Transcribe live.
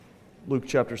Luke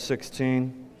chapter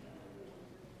 16.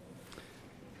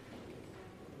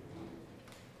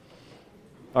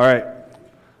 All right,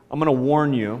 I'm going to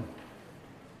warn you.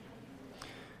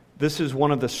 This is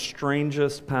one of the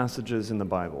strangest passages in the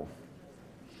Bible.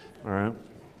 All right?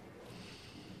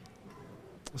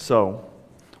 So,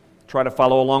 try to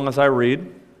follow along as I read.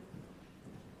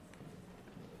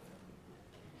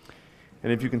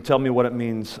 And if you can tell me what it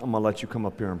means, I'm going to let you come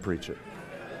up here and preach it.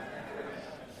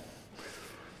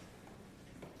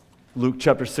 Luke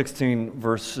chapter 16,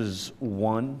 verses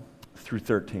 1 through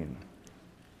 13.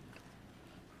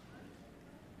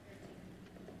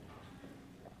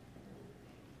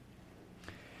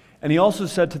 And he also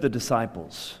said to the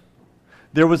disciples,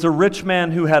 "There was a rich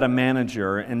man who had a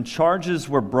manager, and charges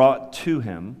were brought to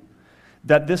him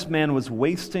that this man was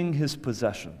wasting his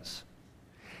possessions.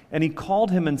 And he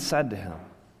called him and said to him,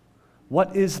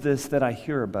 'What is this that I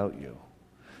hear about you?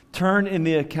 Turn in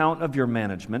the account of your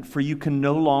management, for you can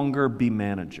no longer be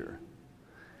manager.'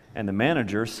 And the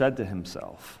manager said to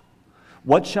himself,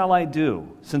 'What shall I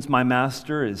do, since my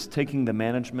master is taking the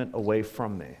management away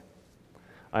from me?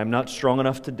 I am not strong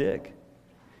enough to dig,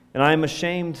 and I am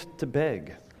ashamed to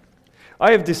beg.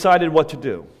 I have decided what to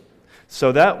do,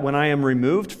 so that when I am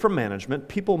removed from management,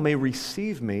 people may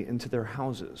receive me into their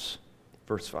houses.'"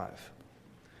 Verse 5.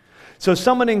 "So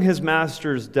summoning his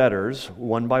master's debtors,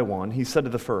 one by one, he said to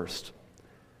the first,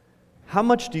 'How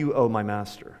much do you owe my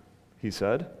master?' He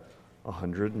said,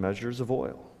 100 measures of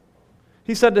oil.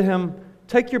 He said to him,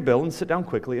 'Take your bill and sit down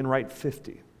quickly and write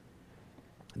 50.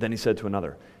 Then he said to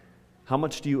another, 'How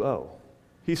much do you owe?'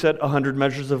 He said, 100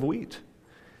 measures of wheat.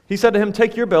 He said to him,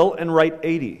 'Take your bill and write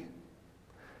 80.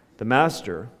 The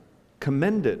master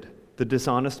commended the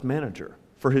dishonest manager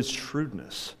for his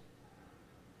shrewdness.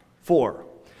 For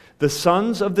the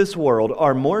sons of this world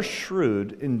are more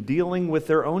shrewd in dealing with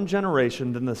their own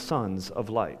generation than the sons of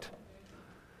light.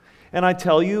 And I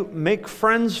tell you, make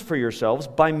friends for yourselves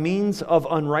by means of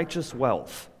unrighteous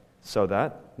wealth, so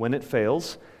that, when it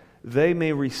fails, they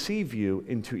may receive you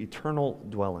into eternal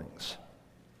dwellings.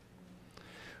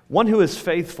 One who is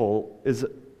faithful is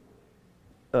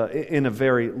in a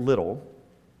very little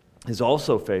is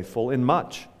also faithful in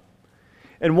much.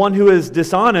 And one who is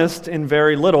dishonest in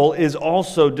very little is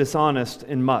also dishonest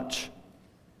in much.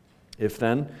 If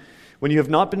then, when you have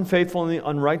not been faithful in the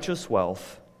unrighteous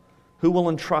wealth, who will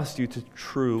entrust you to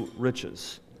true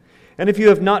riches? And if you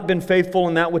have not been faithful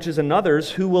in that which is another's,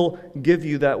 who will give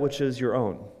you that which is your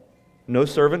own? No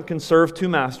servant can serve two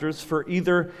masters, for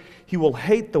either he will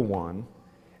hate the one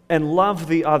and love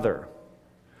the other,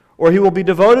 or he will be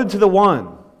devoted to the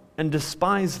one and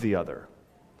despise the other.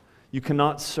 You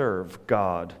cannot serve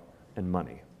God and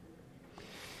money."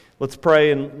 Let's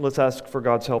pray and let's ask for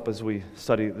God's help as we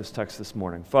study this text this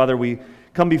morning. Father, we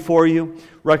come before you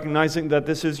recognizing that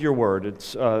this is your word.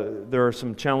 There are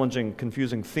some challenging,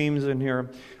 confusing themes in here.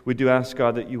 We do ask,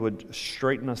 God, that you would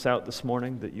straighten us out this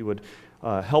morning, that you would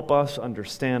help us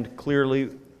understand clearly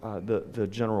the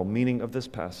general meaning of this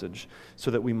passage so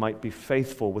that we might be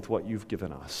faithful with what you've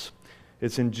given us.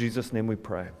 It's in Jesus' name we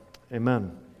pray.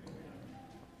 Amen.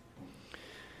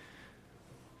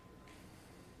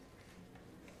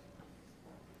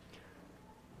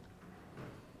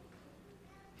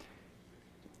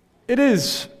 It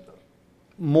is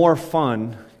more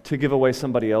fun to give away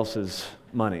somebody else's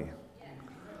money,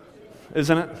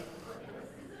 isn't it?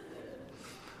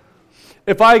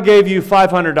 If I gave you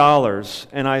 $500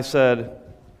 and I said,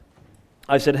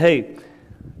 "Hey,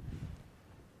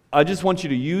 I just want you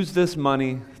to use this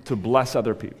money to bless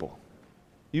other people,"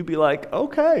 you'd be like,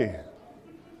 "Okay,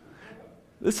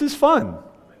 this is fun.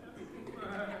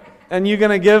 And you're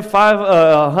going to give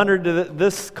 $100 to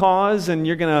this cause, and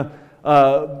you're going to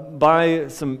buy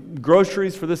some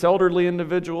groceries for this elderly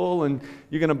individual, and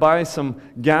you're going to buy some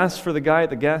gas for the guy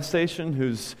at the gas station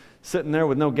who's sitting there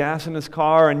with no gas in his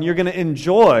car, and you're going to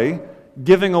enjoy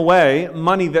giving away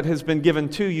money that has been given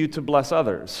to you to bless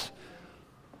others.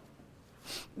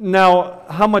 Now,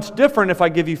 how much different if I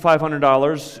give you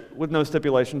 $500 with no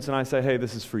stipulations and I say, "Hey,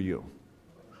 this is for you"?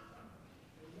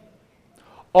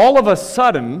 All of a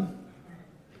sudden,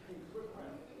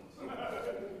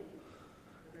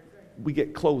 we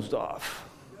get closed off.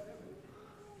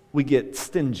 We get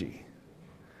stingy.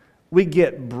 We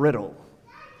get brittle.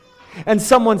 And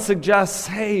someone suggests,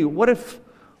 "Hey, what if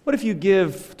you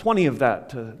give 20 of that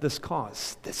to this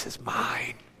cause? This is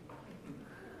mine.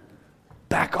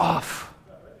 Back off.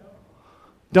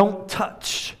 Don't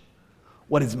touch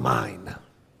what is mine."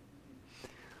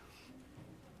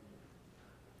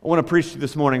 I want to preach to you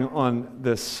this morning on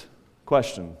this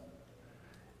question.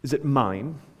 Is it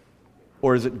mine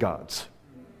or is it God's?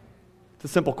 It's a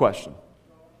simple question.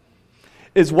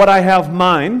 Is what I have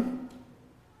mine,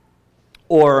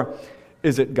 or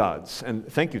is it God's? And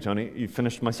thank you, Tony. You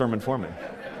finished my sermon for me.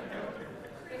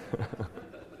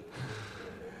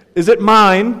 Is it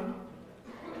mine,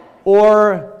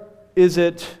 or is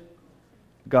it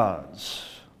God's?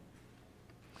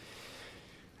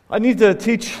 I need to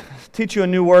teach you a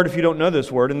new word if you don't know this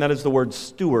word, and that is the word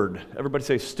steward. Everybody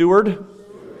say steward.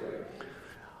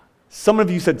 Some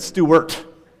of you said Stewart,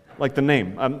 like the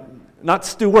name. Not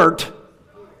Stewart.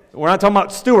 We're not talking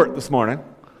about Stewart this morning.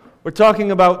 We're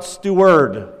talking about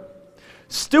steward.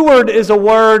 Steward is a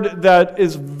word that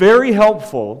is very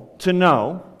helpful to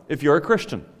know if you're a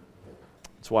Christian.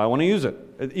 That's why I want to use it,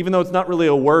 even though it's not really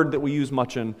a word that we use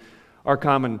much in our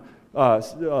common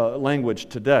language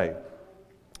today.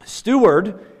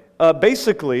 Steward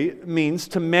basically means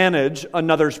to manage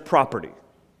another's property,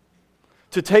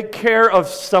 to take care of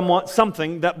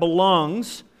something that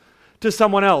belongs to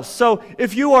someone else. So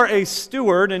if you are a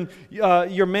steward and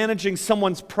you're managing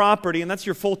someone's property, and that's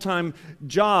your full-time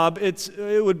job,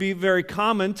 it would be very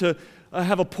common to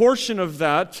have a portion of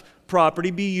that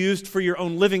property be used for your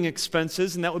own living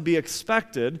expenses, and that would be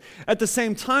expected. At the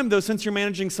same time, though, since you're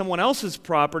managing someone else's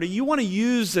property, you want to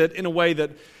use it in a way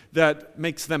that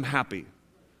makes them happy.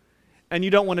 And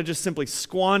you don't want to just simply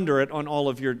squander it on all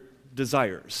of your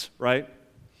desires, right?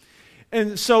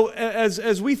 And so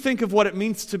as we think of what it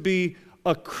means to be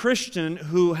a Christian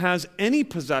who has any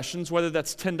possessions, whether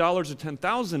that's $10 or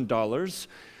 $10,000,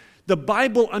 the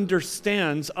Bible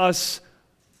understands us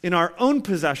in our own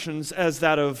possessions as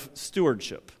that of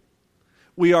stewardship.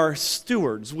 We are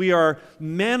stewards. We are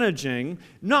managing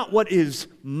not what is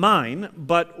mine,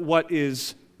 but what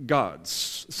is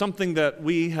God's. Something that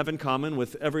we have in common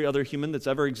with every other human that's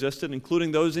ever existed,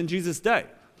 including those in Jesus' day,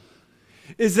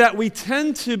 is that we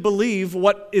tend to believe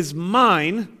what is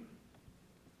mine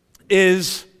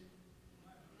is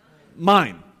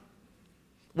mine.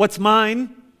 What's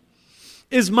mine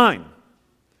is mine.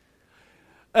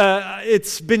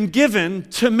 It's been given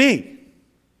to me.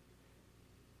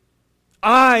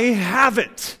 I have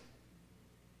it.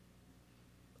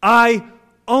 I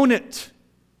own it.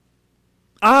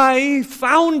 I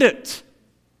found it.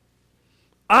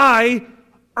 I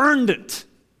earned it.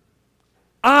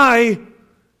 I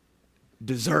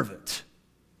deserve it.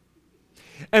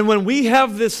 And when we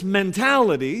have this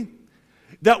mentality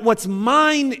that what's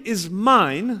mine is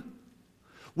mine,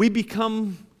 we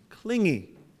become clingy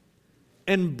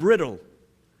and brittle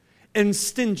and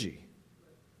stingy.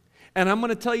 And I'm going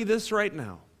to tell you this right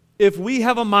now. If we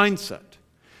have a mindset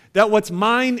that what's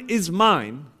mine is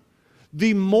mine,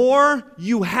 the more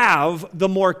you have, the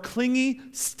more clingy,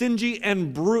 stingy,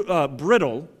 and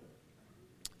brittle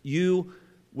you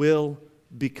will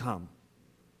become.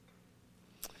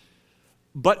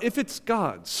 But if it's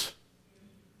God's,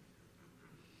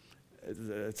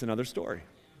 it's another story.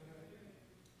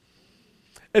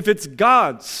 If it's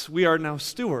God's, we are now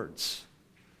stewards.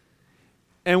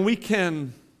 And we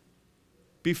can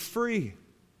be free,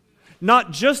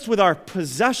 not just with our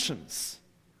possessions,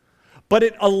 but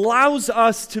it allows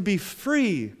us to be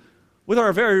free with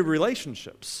our very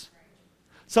relationships.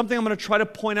 Something I'm going to try to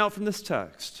point out from this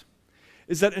text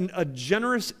is that a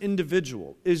generous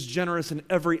individual is generous in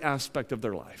every aspect of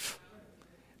their life,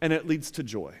 and it leads to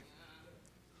joy.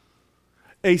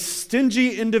 A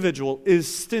stingy individual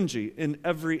is stingy in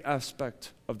every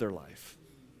aspect of their life.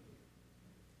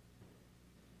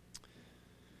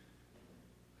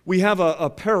 We have a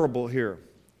parable here,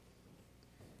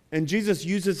 and Jesus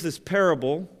uses this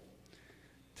parable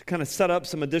to kind of set up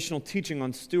some additional teaching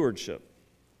on stewardship.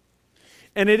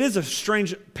 And it is a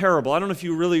strange parable. I don't know if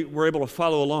you really were able to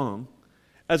follow along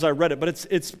as I read it, but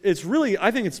it's really,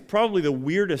 I think it's probably the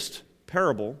weirdest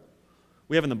parable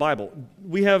we have in the Bible.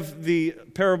 We have the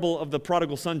parable of the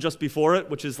prodigal son just before it,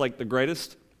 which is like the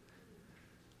greatest.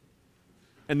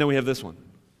 And then we have this one.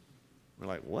 We're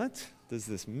like, what does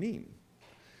this mean?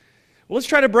 Well, let's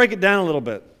try to break it down a little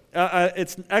bit.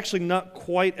 It's actually not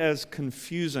quite as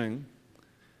confusing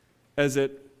as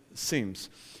it seems.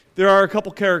 There are a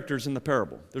couple characters in the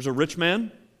parable. There's a rich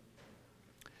man.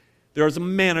 There is a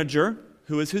manager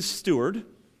who is his steward.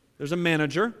 There's a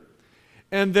manager.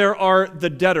 And there are the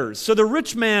debtors. So the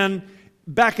rich man,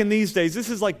 back in these days, this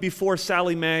is like before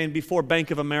Sallie Mae and before Bank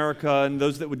of America and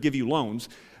those that would give you loans.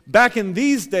 Back in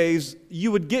these days,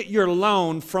 you would get your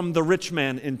loan from the rich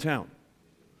man in town.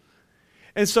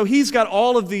 And so he's got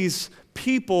all of these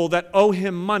people that owe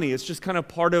him money. It's just kind of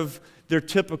part of their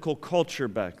typical culture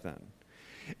back then.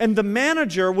 And the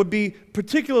manager would be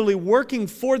particularly working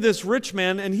for this rich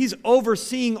man, and he's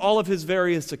overseeing all of his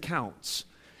various accounts.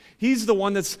 He's the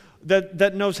one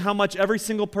that knows how much every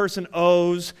single person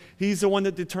owes. He's the one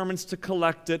that determines to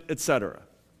collect it, etc.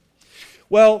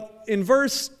 Well, in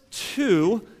verse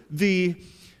 2, the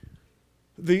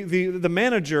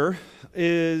manager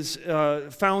is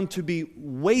found to be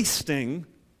wasting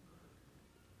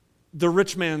the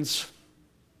rich man's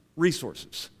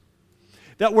resources.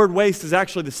 That word waste is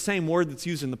actually the same word that's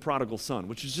used in the prodigal son,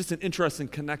 which is just an interesting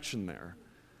connection there.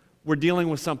 We're dealing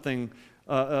with something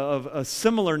of a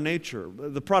similar nature.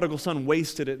 The prodigal son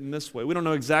wasted it in this way. We don't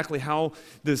know exactly how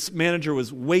this manager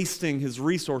was wasting his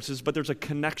resources, but there's a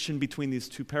connection between these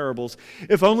two parables.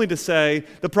 If only to say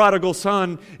the prodigal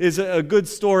son is a good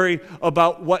story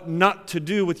about what not to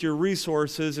do with your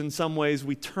resources. In some ways,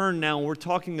 we turn now and we're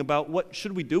talking about what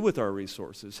should we do with our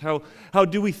resources? How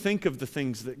do we think of the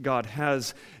things that God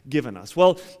has given us?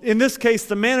 Well, in this case,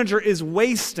 the manager is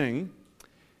wasting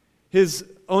his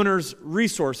owner's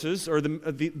resources, or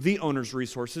the owner's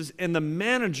resources, and the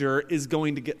manager is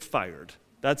going to get fired.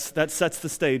 That sets the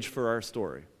stage for our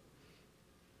story.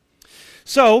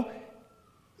 So,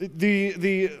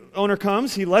 the owner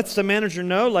comes, he lets the manager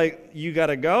know, like, you got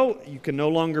to go, you can no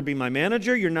longer be my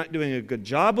manager, you're not doing a good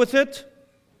job with it.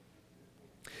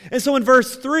 And so in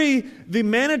verse 3, the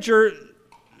manager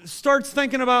starts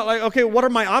thinking about, like, okay, what are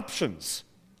my options?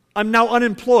 I'm now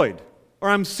unemployed. Or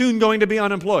I'm soon going to be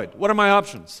unemployed. What are my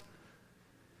options?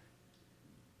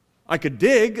 I could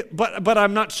dig, but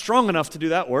I'm not strong enough to do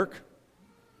that work.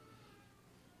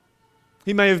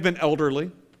 He may have been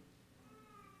elderly.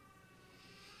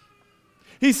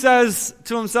 He says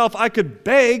to himself, I could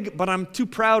beg, but I'm too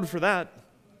proud for that.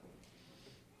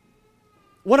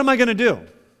 What am I going to do?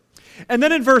 And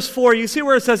then in verse 4, you see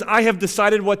where it says, I have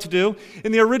decided what to do?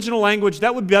 In the original language,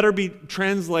 that would better be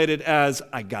translated as,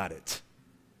 I got it.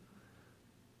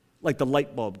 Like the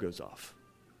light bulb goes off.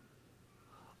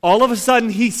 All of a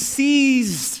sudden, he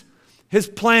sees his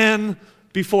plan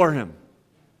before him.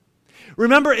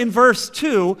 Remember in verse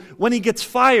 2, when he gets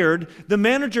fired, the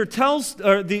manager tells,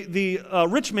 or the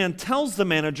rich man tells the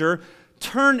manager,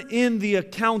 turn in the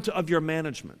account of your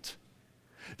management.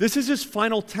 This is his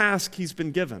final task he's been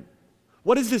given.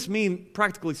 What does this mean,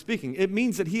 practically speaking? It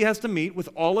means that he has to meet with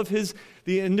all of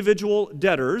the individual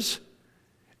debtors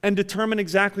and determine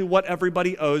exactly what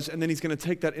everybody owes, and then he's going to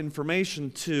take that information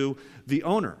to the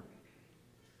owner.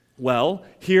 Well,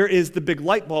 here is the big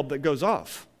light bulb that goes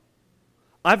off.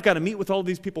 I've got to meet with all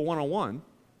these people one-on-one.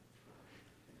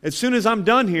 As soon as I'm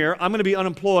done here, I'm going to be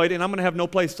unemployed and I'm going to have no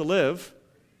place to live.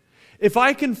 If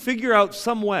I can figure out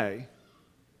some way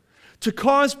to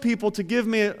cause people to give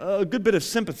me a good bit of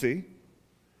sympathy,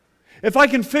 if I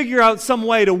can figure out some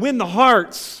way to win the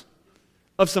hearts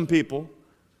of some people,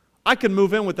 I can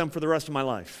move in with them for the rest of my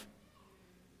life,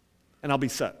 and I'll be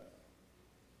set.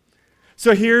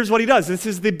 So here's what he does. This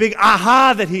is the big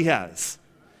aha that he has.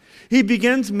 He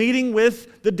begins meeting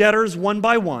with the debtors one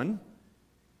by one,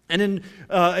 and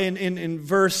in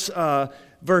verse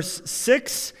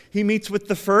 6, he meets with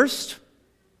the first,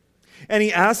 and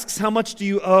he asks, how much do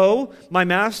you owe my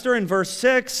master? In verse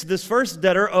 6, this first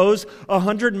debtor owes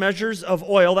 100 measures of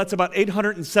oil. That's about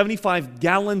 875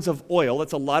 gallons of oil.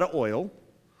 That's a lot of oil.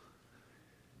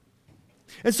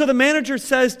 And so the manager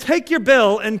says, take your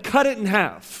bill and cut it in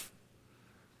half.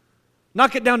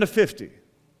 Knock it down to 50.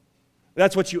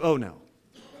 That's what you owe now.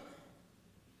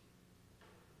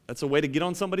 That's a way to get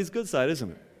on somebody's good side,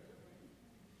 isn't it?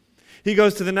 He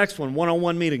goes to the next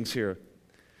one-on-one meetings here.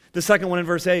 The second one in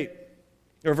verse 8,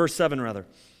 or verse 7 rather.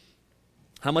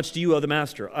 How much do you owe the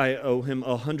master? I owe him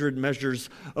 100 measures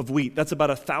of wheat. That's about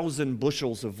 1,000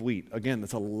 bushels of wheat. Again,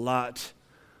 that's a lot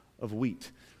of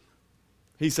wheat.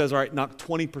 He says, all right, knock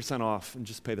 20% off and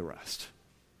just pay the rest.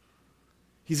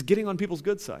 He's getting on people's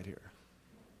good side here.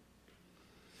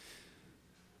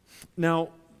 Now,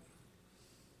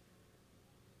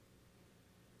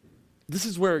 this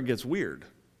is where it gets weird.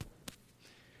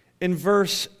 In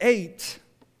verse 8,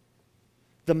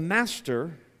 the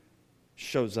master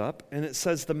shows up, and it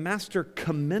says the master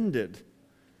commended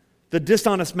the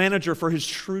dishonest manager for his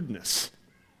shrewdness.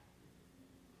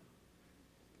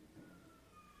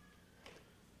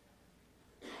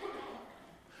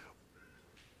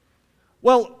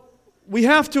 Well, we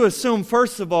have to assume,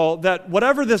 first of all, that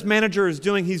whatever this manager is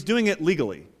doing, he's doing it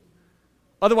legally.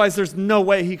 Otherwise, there's no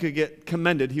way he could get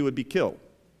commended. He would be killed.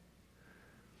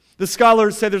 The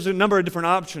scholars say there's a number of different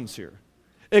options here.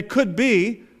 It could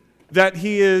be that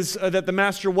that the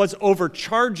master was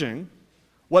overcharging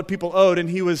what people owed, and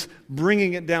he was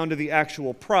bringing it down to the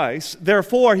actual price.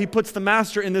 Therefore, he puts the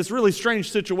master in this really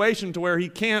strange situation to where he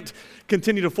can't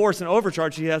continue to force an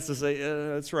overcharge. He has to say,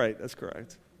 that's right, that's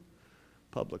correct,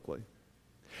 publicly.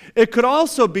 It could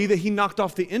also be that he knocked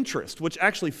off the interest, which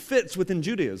actually fits within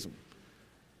Judaism.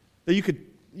 That you could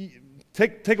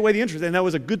take away the interest, and that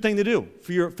was a good thing to do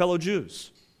for your fellow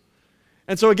Jews.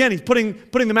 And so again, he's putting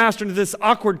the master into this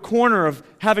awkward corner of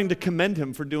having to commend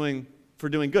him for doing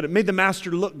good. It made the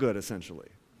master look good, essentially.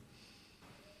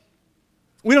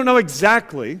 We don't know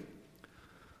exactly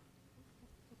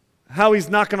how he's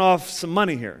knocking off some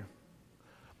money here.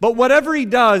 But whatever he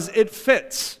does, it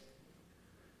fits.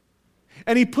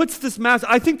 And he puts this master,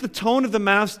 I think the tone of the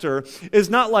master is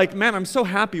not like, man, I'm so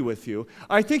happy with you.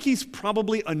 I think he's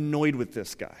probably annoyed with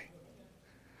this guy.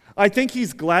 I think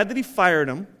he's glad that he fired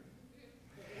him,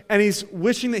 and he's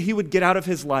wishing that he would get out of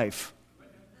his life.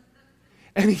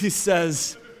 And he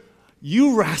says,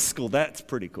 you rascal, that's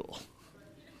pretty cool.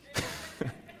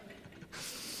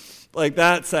 Like,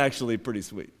 that's actually pretty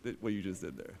sweet, what you just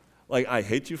did there. Like, I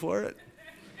hate you for it.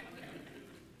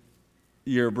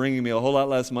 You're bringing me a whole lot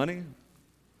less money,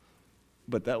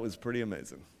 but that was pretty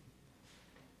amazing.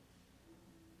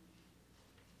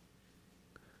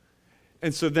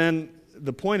 And so then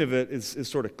the point of it is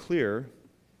sort of clear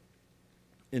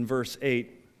in verse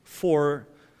 8. For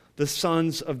the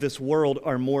sons of this world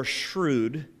are more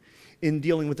shrewd in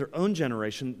dealing with their own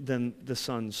generation than the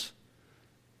sons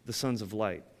of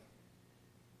light.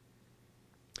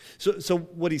 So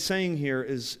what he's saying here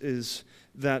is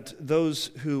that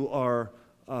those who are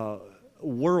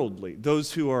worldly,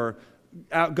 those who are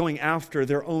going after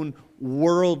their own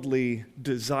worldly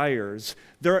desires,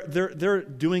 they're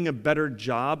doing a better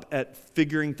job at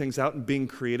figuring things out and being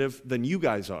creative than you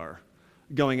guys are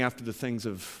going after the things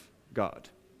of God.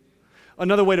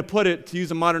 Another way to put it, to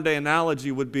use a modern day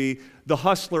analogy, would be the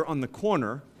hustler on the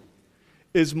corner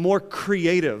is more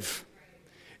creative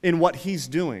in what he's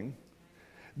doing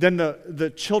than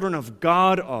the children of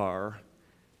God are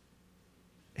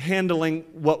handling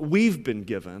what we've been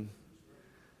given,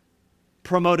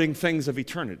 promoting things of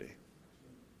eternity.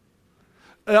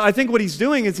 I think what he's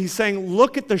doing is he's saying,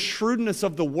 look at the shrewdness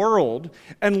of the world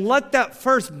and let that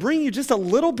first bring you just a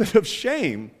little bit of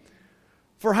shame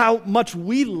for how much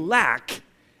we lack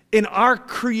in our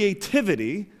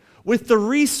creativity with the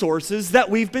resources that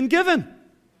we've been given.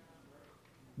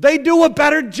 They do a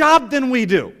better job than we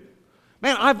do.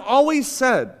 Man, I've always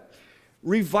said,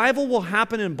 revival will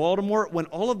happen in Baltimore when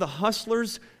all of the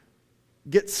hustlers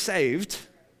get saved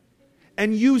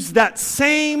and use that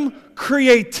same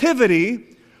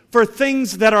creativity for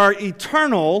things that are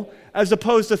eternal as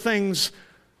opposed to things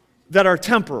that are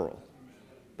temporal.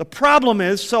 The problem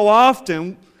is, so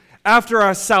often, after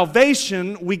our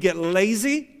salvation, we get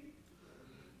lazy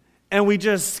and we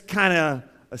just kind of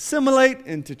assimilate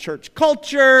into church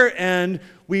culture and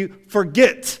we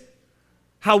forget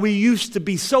how we used to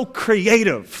be so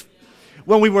creative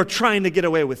when we were trying to get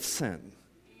away with sin.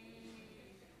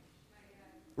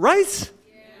 Right?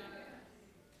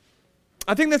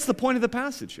 I think that's the point of the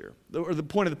passage here, or the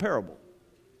point of the parable.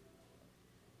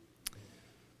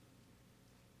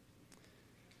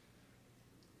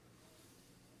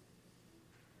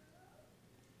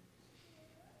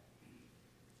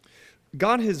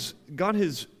 God has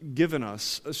given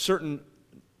us a certain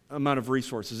amount of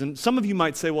resources. And some of you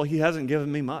might say, well, he hasn't given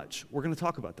me much. We're going to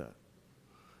talk about that.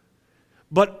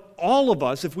 But all of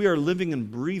us, if we are living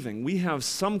and breathing, we have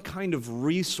some kind of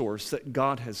resource that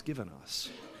God has given us.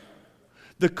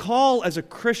 The call as a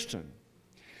Christian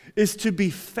is to be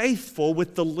faithful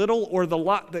with the little or the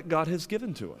lot that God has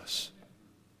given to us.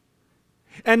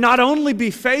 And not only be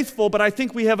faithful, but I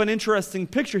think we have an interesting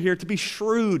picture here, to be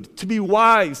shrewd, to be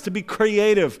wise, to be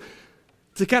creative,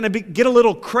 to kind of get a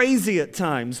little crazy at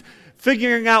times,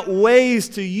 figuring out ways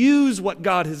to use what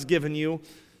God has given you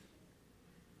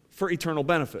for eternal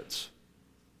benefits.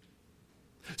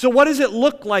 So what does it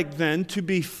look like then to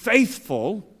be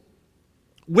faithful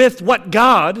with what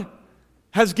God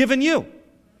has given you?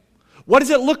 What does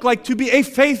it look like to be a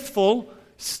faithful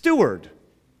steward?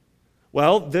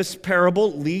 Well, this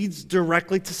parable leads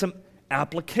directly to some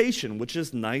application, which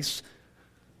is nice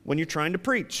when you're trying to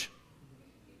preach.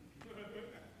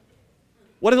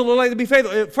 What does it look like to be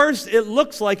faithful? At first, it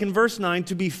looks like in verse 9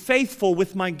 to be faithful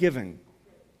with my giving.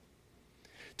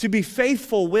 To be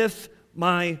faithful with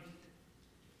my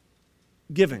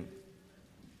giving.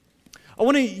 I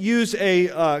want to use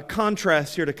a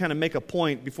contrast here to kind of make a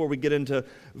point before we get into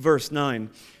verse 9.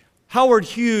 Howard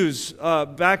Hughes,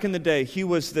 back in the day, he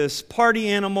was this party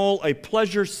animal, a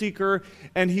pleasure seeker,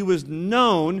 and he was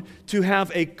known to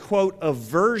have a, quote,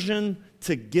 aversion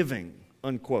to giving,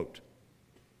 unquote.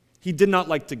 He did not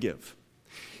like to give.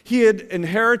 He had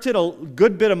inherited a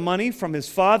good bit of money from his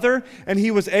father, and he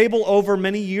was able over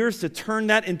many years to turn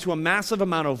that into a massive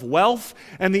amount of wealth.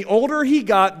 And the older he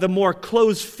got, the more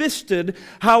close-fisted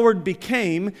Howard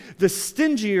became, the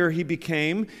stingier he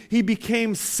became. He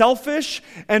became selfish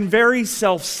and very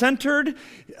self-centered.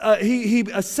 He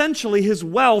essentially, his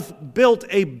wealth built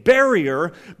a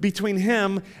barrier between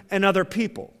him and other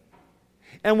people.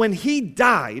 And when he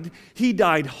died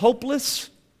hopeless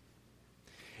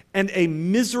and a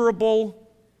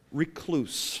miserable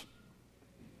recluse.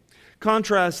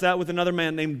 Contrast that with another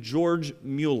man named George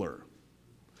Mueller.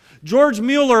 George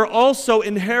Mueller also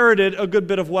inherited a good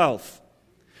bit of wealth.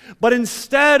 But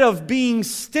instead of being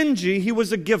stingy, he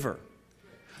was a giver.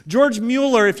 George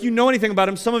Mueller, if you know anything about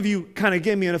him, some of you kind of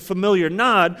gave me a familiar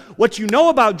nod. What you know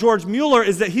about George Mueller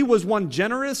is that he was one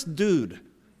generous dude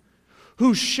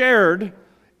who shared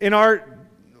in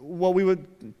what we would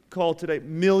call today,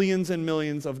 millions and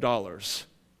millions of dollars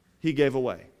he gave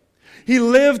away. He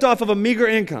lived off of a meager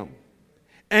income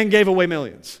and gave away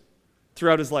millions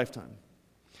throughout his lifetime.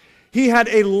 He had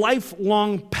a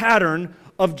lifelong pattern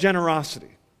of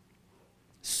generosity,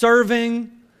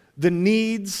 serving the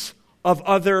needs of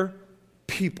other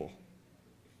people.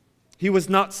 He was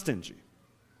not stingy.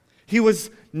 He was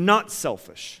not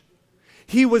selfish.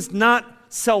 He was not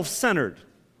self-centered.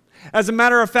 As a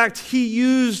matter of fact, he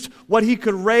used what he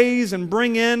could raise and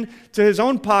bring in to his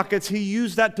own pockets. He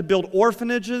used that to build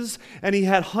orphanages, and he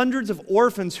had hundreds of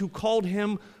orphans who called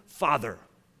him Father.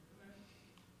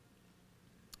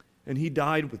 And he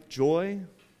died with joy,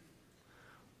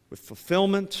 with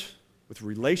fulfillment, with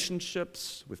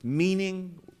relationships, with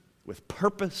meaning, with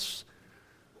purpose,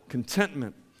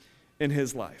 contentment in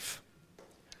his life.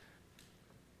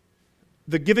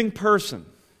 The giving person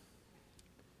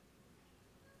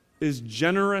is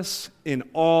generous in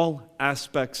all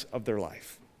aspects of their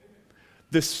life.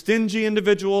 The stingy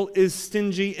individual is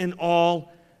stingy in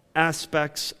all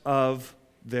aspects of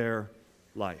their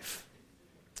life.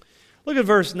 Look at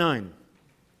verse 9.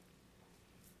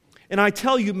 And I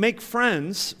tell you, make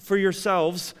friends for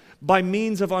yourselves by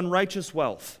means of unrighteous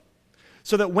wealth,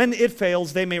 so that when it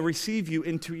fails, they may receive you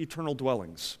into eternal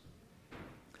dwellings.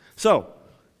 So,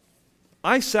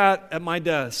 I sat at my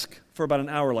desk for about an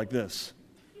hour like this,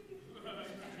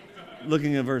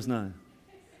 looking at verse 9.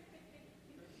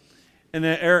 And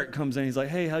then Eric comes in, he's like,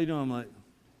 hey, how you doing? I'm like,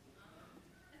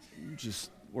 just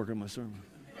working my sermon.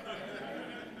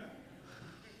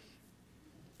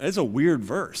 It's a weird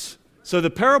verse. So the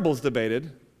parable's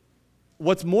debated.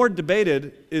 What's more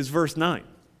debated is verse 9,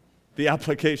 the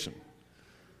application.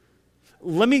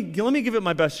 Let me give it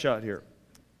my best shot here.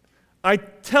 I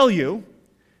tell you,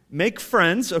 make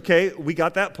friends, okay, we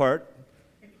got that part.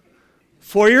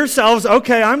 For yourselves,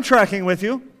 okay, I'm tracking with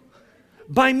you,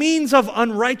 by means of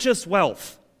unrighteous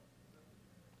wealth.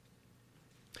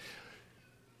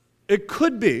 It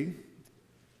could be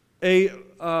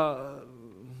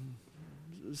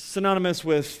synonymous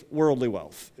with worldly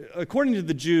wealth. According to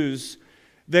the Jews,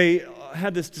 they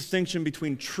had this distinction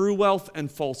between true wealth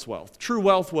and false wealth. True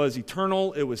wealth was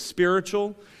eternal, it was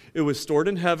spiritual, it was stored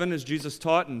in heaven, as Jesus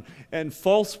taught, and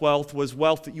false wealth was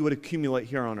wealth that you would accumulate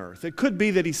here on earth. It could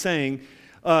be that he's saying,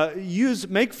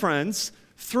 make friends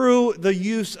through the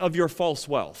use of your false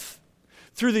wealth,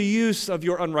 through the use of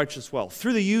your unrighteous wealth,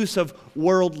 through the use of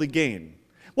worldly gain.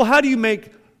 Well, how do you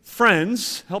make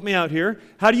friends? Help me out here.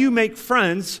 How do you make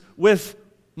friends with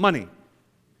money?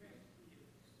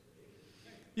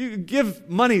 You give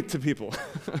money to people.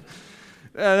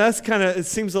 It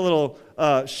seems a little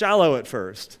shallow at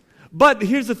first. But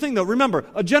here's the thing, though. Remember,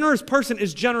 a generous person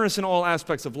is generous in all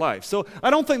aspects of life. So I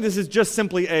don't think this is just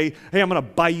simply hey, I'm going to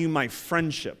buy you my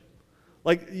friendship.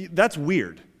 Like, that's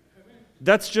weird.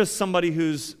 That's just somebody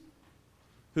who's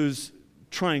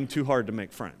trying too hard to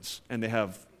make friends, and they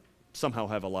somehow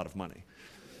have a lot of money.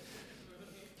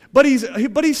 But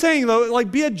he's saying, though,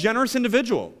 like, be a generous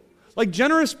individual. Like,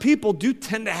 generous people do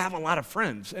tend to have a lot of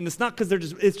friends, and it's not because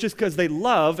it's just because they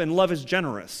love, and love is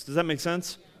generous. Does that make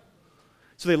sense?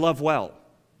 So they love well.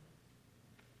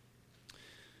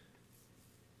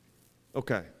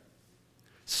 Okay.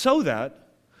 So that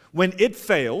when it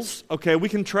fails, okay, we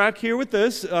can track here with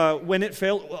this. When it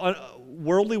fails,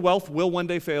 worldly wealth will one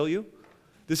day fail you.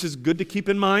 This is good to keep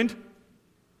in mind.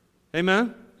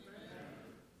 Amen?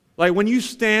 Like when you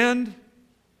stand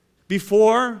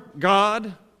before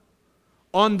God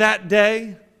on that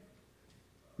day,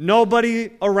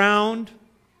 nobody around,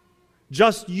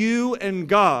 just you and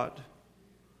God,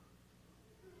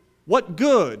 what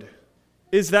good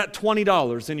is that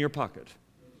 $20 in your pocket?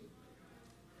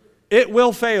 It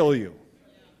will fail you.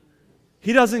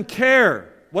 He doesn't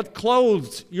care what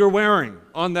clothes you're wearing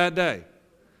on that day.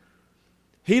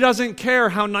 He doesn't care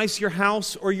how nice your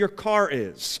house or your car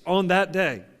is on that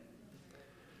day.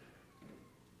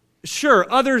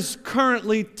 Sure, others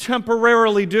currently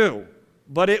temporarily do,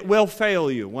 but it will fail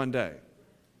you one day.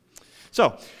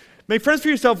 So, make friends for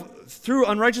yourself through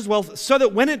unrighteous wealth, so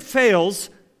that when it fails,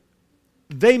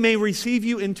 they may receive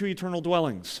you into eternal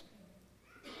dwellings.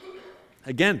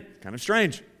 Again, kind of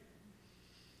strange.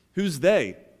 Who's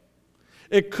they?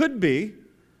 It could be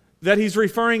that he's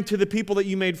referring to the people that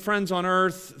you made friends on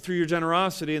earth through your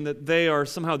generosity, and that they are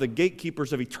somehow the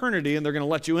gatekeepers of eternity and they're going to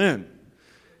let you in.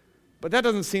 But that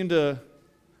doesn't seem to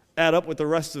add up with the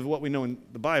rest of what we know in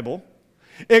the Bible.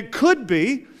 It could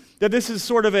be that this is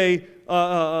sort of an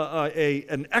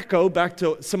echo back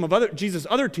to some of Jesus'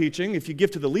 other teaching. If you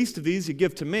give to the least of these, you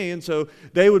give to me. And so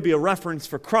they would be a reference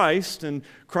for Christ, and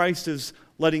Christ is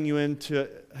letting you into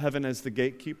heaven as the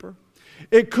gatekeeper.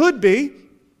 It could be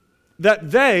that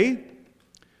they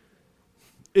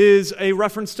is a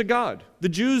reference to God. The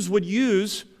Jews would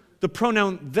use the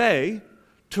pronoun they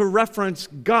to reference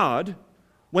God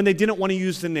when they didn't want to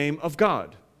use the name of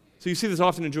God. So you see this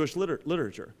often in Jewish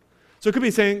literature. So it could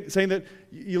be saying that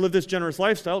you live this generous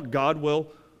lifestyle, God will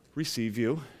receive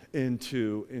you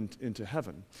into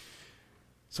heaven.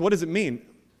 So what does it mean?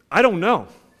 I don't know.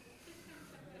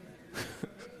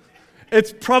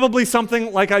 It's probably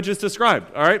something like I just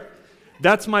described, all right?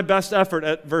 That's my best effort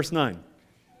at verse 9.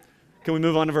 Can we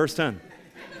move on to verse 10?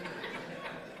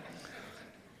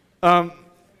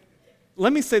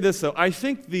 Let me say this, though. I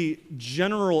think the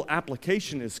general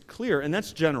application is clear, and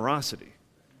that's generosity.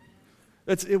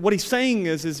 What he's saying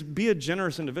is be a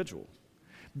generous individual.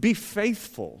 Be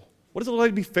faithful. What does it look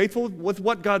like to be faithful with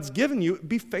what God's given you?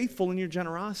 Be faithful in your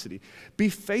generosity. Be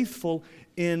faithful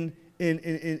in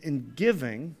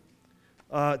giving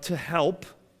to help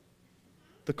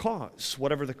the cause,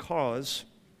 whatever the cause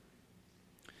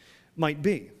might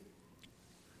be.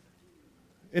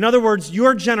 In other words,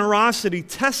 your generosity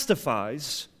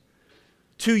testifies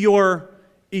to your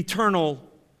eternal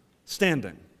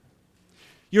standing.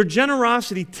 Your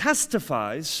generosity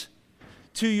testifies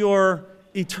to your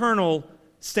eternal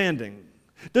standing.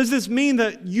 Does this mean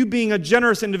that you being a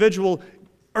generous individual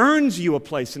earns you a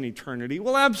place in eternity?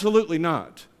 Well, absolutely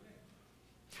not.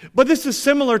 But this is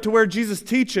similar to where Jesus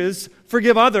teaches,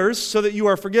 forgive others so that you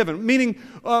are forgiven. Meaning,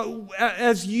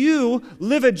 as you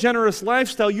live a generous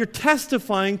lifestyle, you're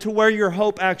testifying to where your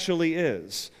hope actually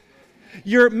is.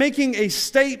 You're making a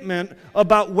statement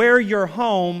about where your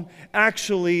home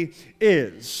actually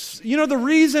is. You know, the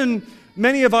reason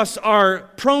many of us are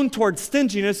prone towards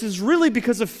stinginess is really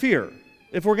because of fear,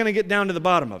 if we're going to get down to the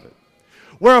bottom of it.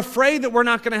 We're afraid that we're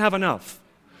not going to have enough.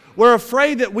 We're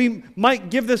afraid that we might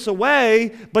give this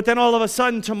away, but then all of a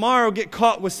sudden tomorrow get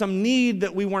caught with some need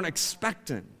that we weren't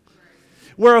expecting.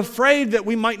 We're afraid that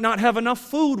we might not have enough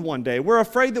food one day. We're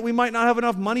afraid that we might not have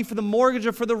enough money for the mortgage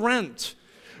or for the rent.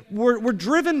 We're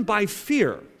driven by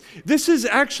fear. This is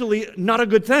actually not a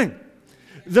good thing.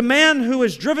 The man who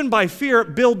is driven by fear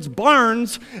builds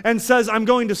barns and says, I'm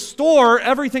going to store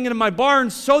everything in my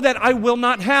barns so that I will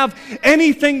not have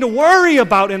anything to worry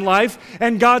about in life.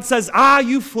 And God says,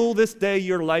 you fool, this day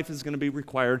your life is going to be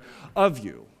required of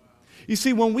you. You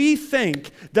see, when we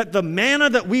think that the manna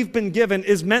that we've been given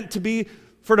is meant to be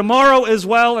for tomorrow as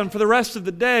well and for the rest of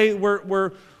the day,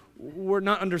 we're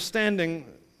not understanding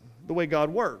the way God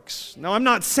works. Now, I'm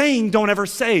not saying don't ever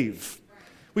save.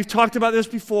 We've talked about this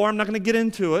before. I'm not going to get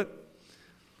into it.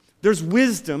 There's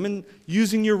wisdom in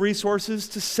using your resources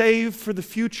to save for the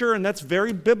future, and that's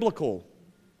very biblical.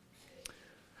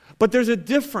 But there's a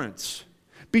difference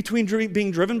between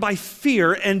being driven by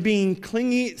fear and being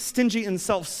clingy, stingy, and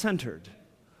self-centered.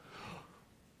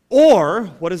 Or,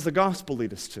 what does the gospel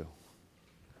lead us to?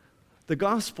 The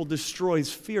gospel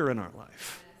destroys fear in our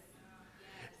life.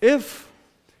 If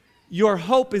your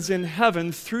hope is in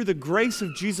heaven through the grace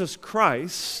of Jesus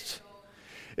Christ,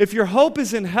 if your hope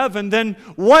is in heaven, then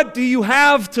what do you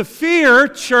have to fear,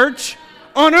 church,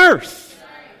 on earth?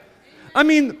 I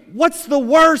mean, what's the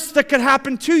worst that could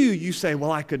happen to you? You say,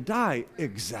 well, I could die.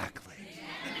 Exactly.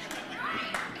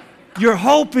 Your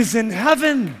hope is in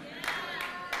heaven.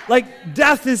 Like,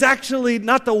 death is actually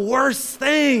not the worst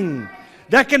thing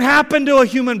that can happen to a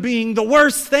human being. The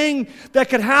worst thing that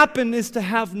could happen is to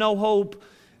have no hope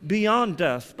beyond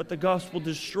death, but the gospel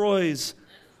destroys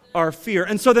our fear.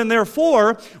 And so then,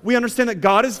 therefore, we understand that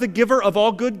God is the giver of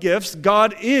all good gifts.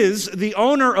 God is the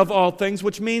owner of all things,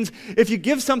 which means if you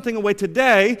give something away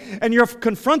today and you're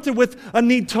confronted with a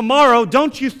need tomorrow,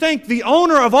 don't you think the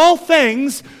owner of all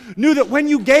things knew that when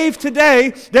you gave today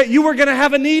that you were going to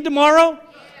have a need tomorrow?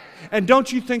 And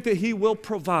don't you think that He will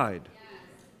provide?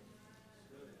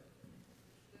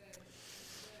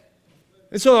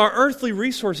 And so our earthly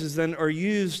resources then are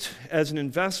used as an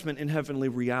investment in heavenly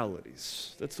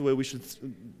realities. That's the way we should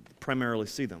primarily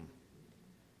see them.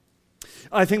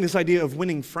 I think this idea of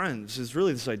winning friends is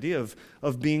really this idea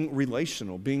of being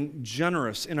relational, being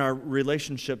generous in our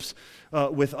relationships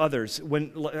with others.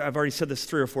 I've already said this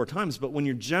 3 or 4 times, but when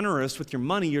you're generous with your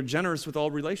money, you're generous with all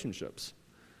relationships.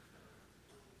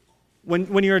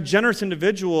 When you're a generous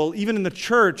individual, even in the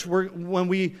church, when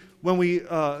we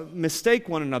mistake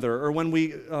one another, or when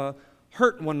we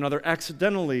hurt one another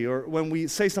accidentally, or when we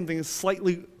say something that's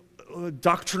slightly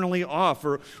doctrinally off,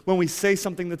 or when we say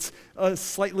something that's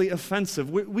slightly offensive,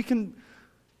 we can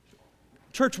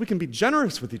be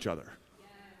generous with each other.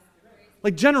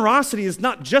 Like, generosity is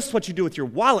not just what you do with your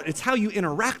wallet, it's how you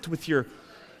interact with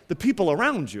the people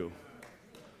around you.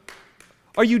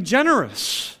 Are you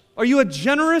generous? Are you a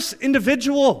generous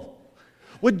individual?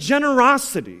 Would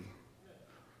generosity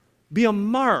be a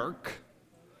mark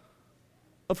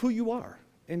of who you are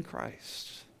in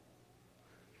Christ?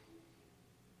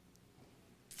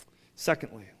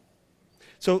 Secondly,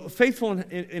 so faithful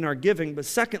in our giving, but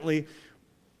secondly,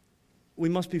 we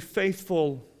must be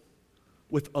faithful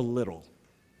with a little,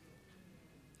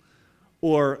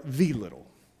 or the little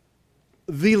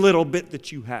bit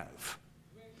that you have.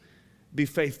 Be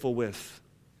faithful with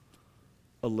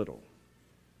a little.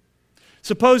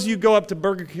 Suppose you go up to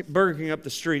Burger King up the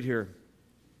street here,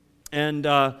 and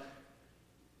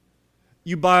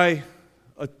you buy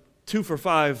a 2 for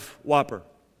 $5 Whopper,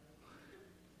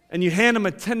 and you hand them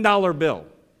a $10 bill.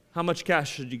 How much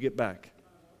cash should you get back?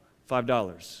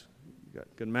 $5. You got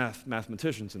good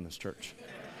mathematicians in this church.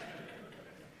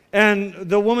 And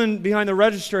the woman behind the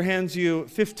register hands you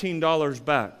 $15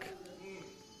 back.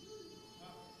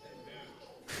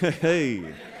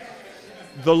 Hey.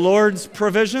 The Lord's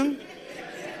provision,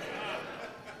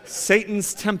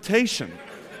 Satan's temptation.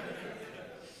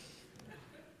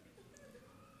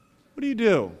 What do you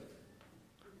do?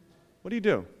 What do you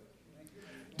do?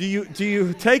 Do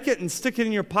you take it and stick it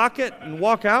in your pocket and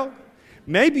walk out?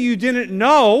 Maybe you didn't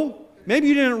know. Maybe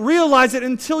you didn't realize it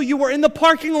until you were in the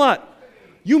parking lot.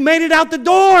 You made it out the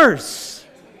doors.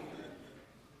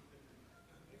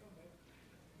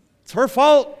 It's her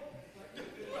fault.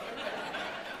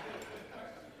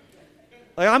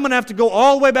 Like, I'm going to have to go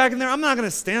all the way back in there. I'm not going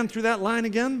to stand through that line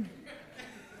again.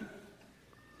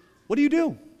 What do you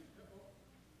do?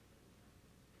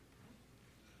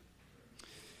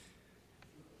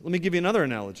 Let me give you another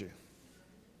analogy.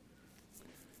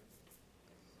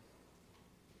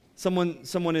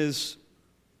 Someone is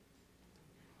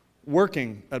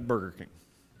working at Burger King.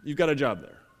 You've got a job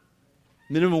there.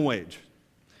 Minimum wage.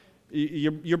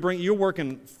 You're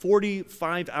working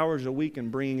 45 hours a week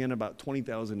and bringing in about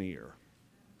 $20,000 a year.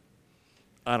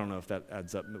 I don't know if that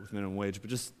adds up with minimum wage, but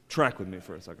just track with me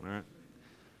for a second, all right?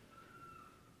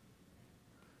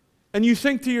 And you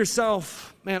think to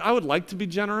yourself, man, I would like to be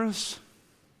generous,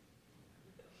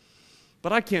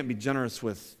 but I can't be generous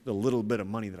with the little bit of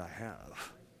money that I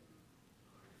have.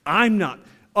 I'm not.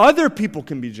 Other people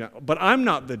can be generous, but I'm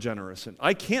not the generous, and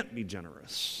I can't be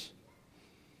generous.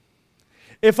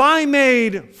 If I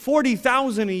made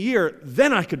 $40,000 a year,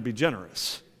 then I could be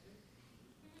generous.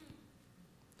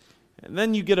 And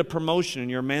then you get a promotion and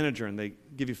you're a manager and they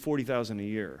give you $40,000 a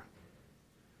year.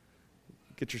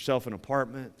 Get yourself an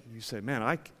apartment and you say,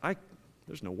 man,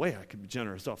 there's no way I could be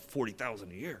generous off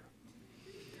 $40,000 a year.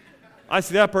 I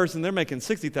see that person, they're making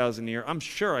 $60,000 a year. I'm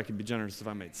sure I could be generous if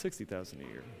I made $60,000 a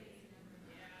year.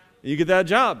 And you get that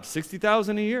job,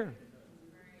 $60,000 a year.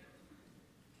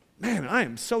 Man, I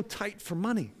am so tight for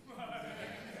money.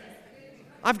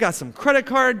 I've got some credit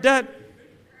card debt.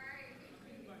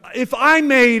 If I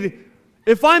made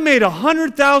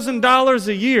 $100,000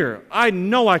 a year, I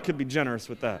know I could be generous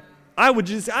with that.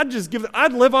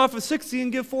 I'd live off of 60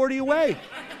 and give 40 away.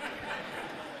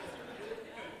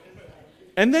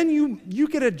 And then you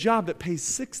get a job that pays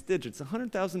 6 digits,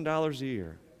 $100,000 a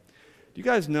year. Do you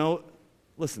guys know,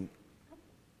 listen,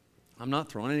 I'm not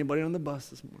throwing anybody on the bus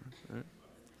this morning. Right?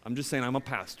 I'm just saying I'm a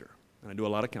pastor, and I do a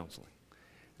lot of counseling.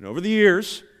 And over the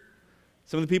years,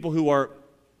 some of the people who are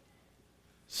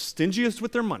stingiest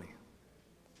with their money,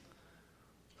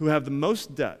 who have the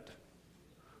most debt,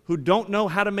 who don't know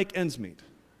how to make ends meet,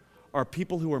 are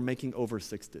people who are making over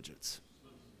 6 digits.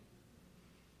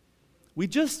 We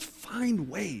just find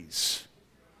ways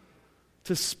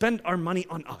to spend our money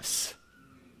on us.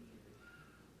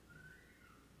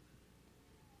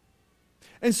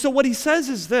 And so what he says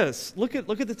is this. Look at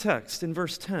the text in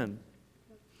verse 10.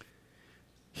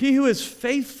 He who is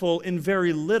faithful in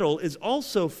very little is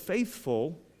also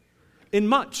faithful in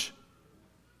much.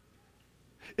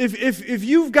 If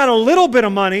you've got a little bit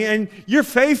of money and you're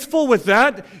faithful with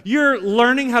that, you're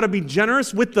learning how to be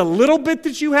generous with the little bit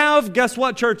that you have, guess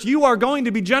what, church? You are going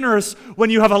to be generous when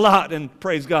you have a lot, and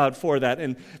praise God for that.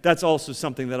 And that's also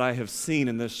something that I have seen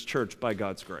in this church by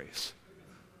God's grace.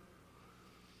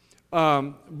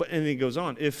 And he goes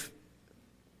on, if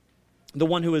the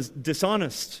one who is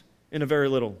dishonest in a very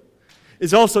little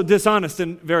is also dishonest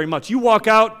in very much. You walk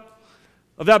out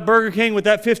of that Burger King with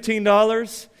that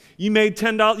 $15, you made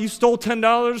 $10, you stole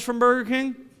 $10 from Burger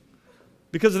King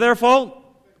because of their fault.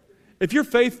 If you're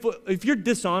faithful, if you're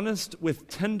dishonest with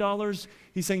 $10,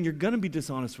 he's saying you're going to be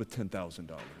dishonest with $10,000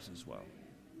 as well.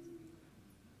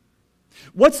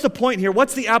 What's the point here?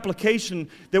 What's the application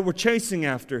that we're chasing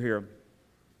after here?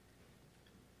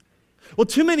 Well,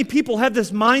 too many people have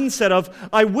this mindset of,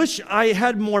 I wish I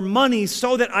had more money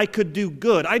so that I could do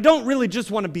good. I don't really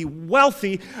just want to be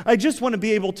wealthy. I just want to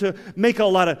be able to make a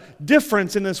lot of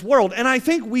difference in this world. And I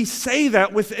think we say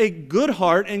that with a good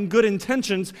heart and good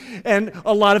intentions and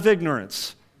a lot of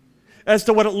ignorance as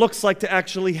to what it looks like to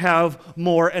actually have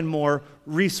more and more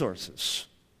resources.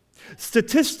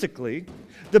 Statistically,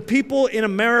 the people in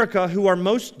America who are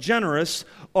most generous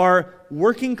are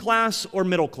working class or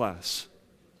middle class.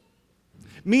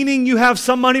 Meaning you have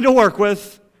some money to work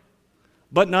with,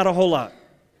 but not a whole lot.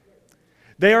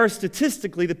 They are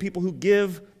statistically the people who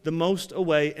give the most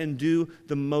away and do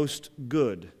the most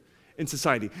good in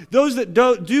society. Those that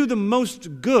do the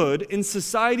most good in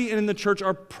society and in the church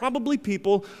are probably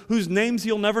people whose names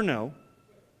you'll never know.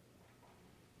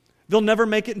 They'll never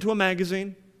make it into a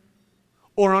magazine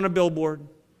or on a billboard.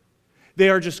 They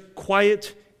are just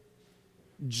quiet,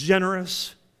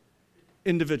 generous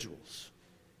individuals.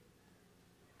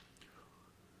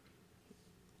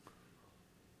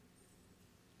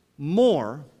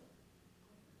 More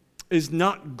is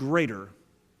not greater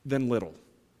than little.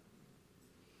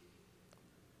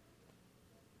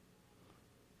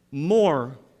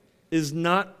 More is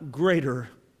not greater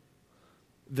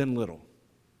than little.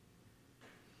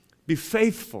 Be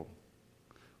faithful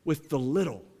with the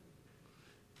little,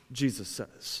 Jesus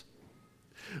says.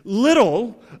 A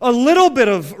little bit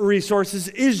of resources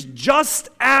is just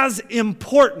as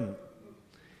important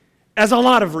as a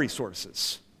lot of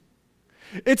resources.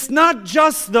 It's not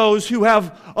just those who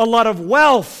have a lot of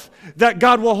wealth that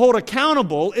God will hold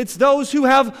accountable. It's those who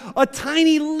have a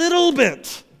tiny little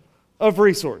bit of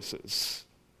resources.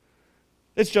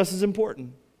 It's just as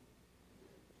important.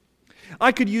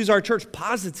 I could use our church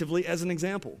positively as an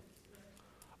example.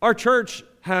 Our church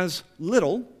has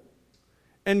little,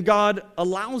 and God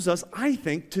allows us, I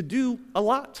think, to do a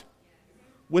lot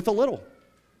with a little.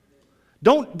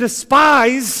 Don't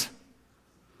despise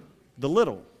the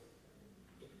little.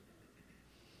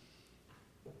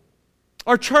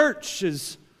 Our church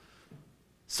is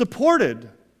supported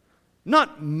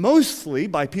not mostly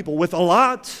by people with a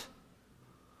lot.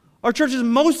 Our church is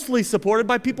mostly supported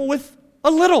by people with a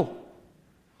little.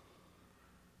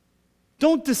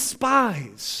 Don't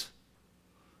despise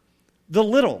the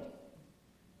little.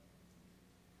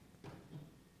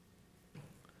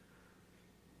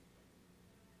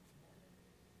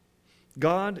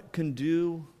 God can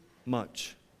do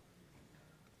much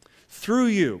through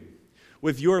you.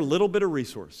 With your little bit of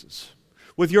resources,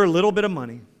 with your little bit of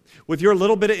money, with your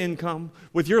little bit of income,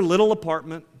 with your little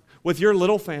apartment, with your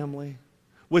little family,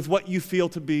 with what you feel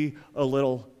to be a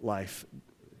little life.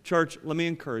 Church, let me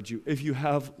encourage you, if you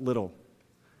have little,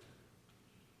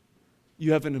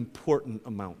 you have an important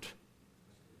amount.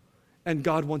 And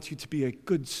God wants you to be a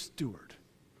good steward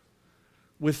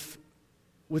with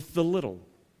the little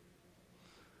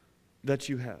that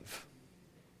you have.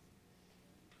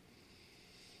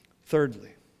 Thirdly,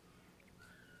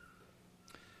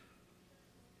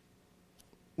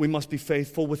 we must be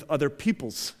faithful with other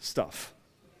people's stuff.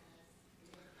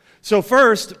 So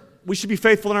first, we should be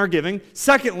faithful in our giving.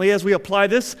 Secondly, as we apply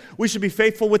this, we should be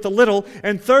faithful with the little.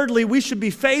 And thirdly, we should be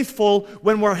faithful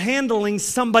when we're handling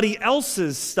somebody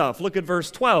else's stuff. Look at verse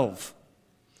 12.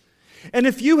 And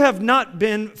if you have not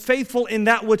been faithful in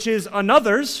that which is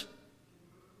another's,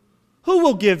 who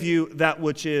will give you that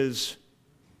which is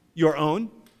your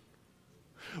own?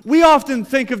 We often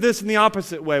think of this in the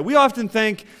opposite way. We often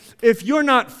think, if you're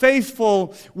not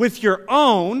faithful with your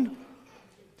own,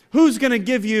 who's going to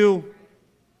give you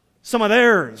some of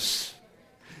theirs?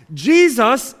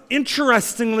 Jesus,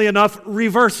 interestingly enough,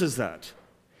 reverses that.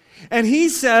 And he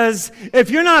says, if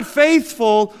you're not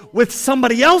faithful with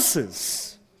somebody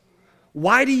else's,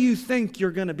 why do you think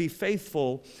you're going to be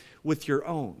faithful with your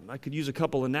own? I could use a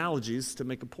couple analogies to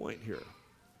make a point here.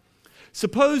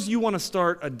 Suppose you want to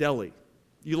start a deli.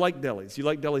 You like delis. You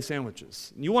like deli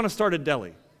sandwiches. And you want to start a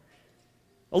deli.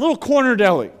 A little corner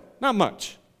deli, not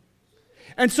much.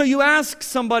 And so you ask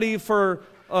somebody for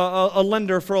a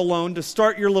lender for a loan to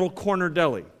start your little corner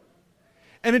deli.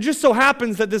 And it just so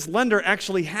happens that this lender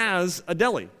actually has a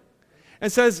deli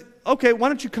and says, okay, why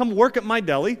don't you come work at my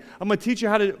deli? I'm going to teach you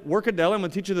how to work a deli. I'm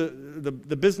going to teach you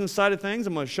the business side of things.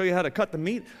 I'm going to show you how to cut the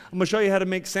meat. I'm going to show you how to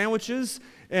make sandwiches.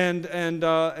 And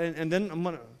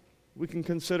then we can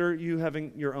consider you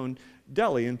having your own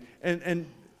deli. And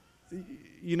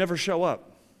you never show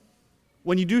up.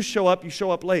 When you do show up, you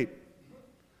show up late.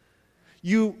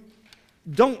 You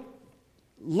don't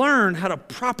learn how to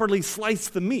properly slice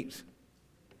the meat.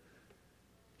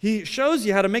 He shows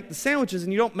you how to make the sandwiches,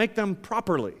 and you don't make them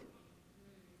properly.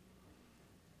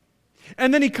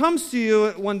 And then he comes to you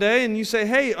one day, and you say,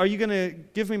 hey, are you going to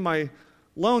give me my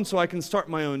loan so I can start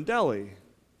my own deli?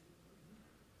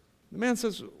 The man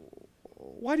says,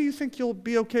 why do you think you'll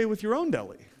be okay with your own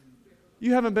deli?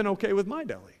 You haven't been okay with my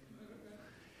deli.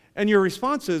 And your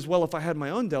response is, well, if I had my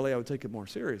own deli, I would take it more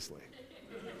seriously.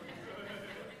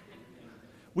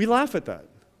 We laugh at that.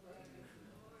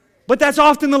 But that's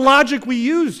often the logic we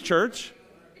use, church.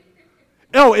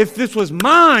 Oh, if this was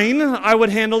mine, I would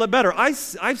handle it better. I've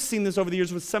seen this over the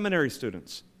years with seminary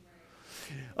students.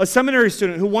 A seminary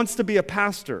student who wants to be a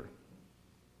pastor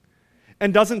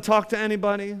and doesn't talk to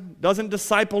anybody, doesn't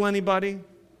disciple anybody,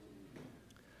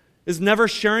 is never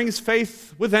sharing his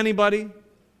faith with anybody.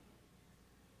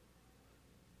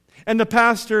 And the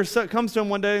pastor comes to him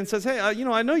one day and says, hey, I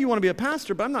know you want to be a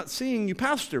pastor, but I'm not seeing you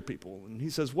pastor people. And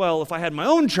he says, well, if I had my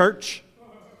own church,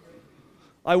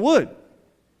 I would.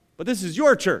 But this is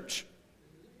your church.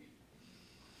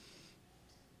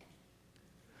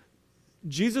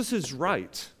 Jesus is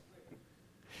right.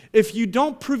 If you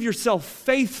don't prove yourself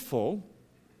faithful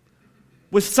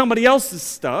with somebody else's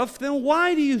stuff, then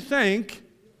why do you think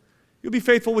you'll be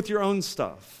faithful with your own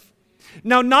stuff?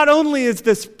 Now, not only is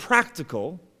this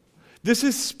practical, this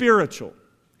is spiritual.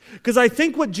 Because I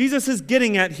think what Jesus is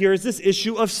getting at here is this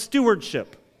issue of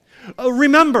stewardship.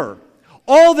 Remember,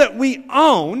 all that we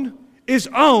own is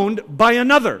owned by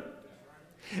another.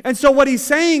 And so what he's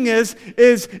saying is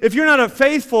if you're not a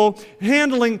faithful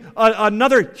handling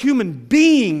another human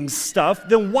being's stuff,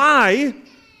 then why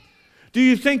do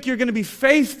you think you're going to be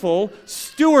faithful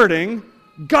stewarding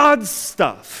God's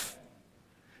stuff?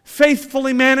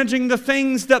 Faithfully managing the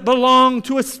things that belong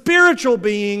to a spiritual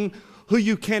being who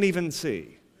you can't even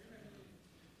see.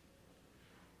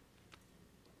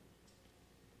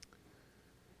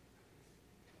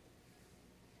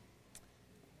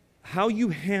 How you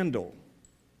handle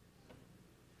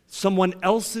someone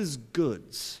else's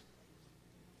goods,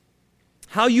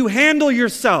 how you handle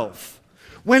yourself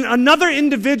when another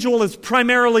individual is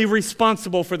primarily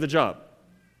responsible for the job,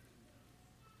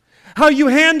 how you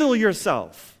handle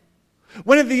yourself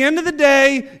when at the end of the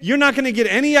day, you're not going to get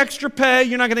any extra pay,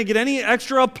 you're not going to get any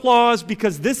extra applause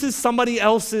because this is somebody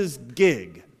else's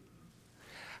gig.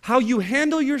 How you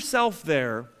handle yourself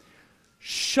there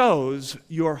shows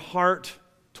your heart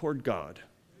toward God.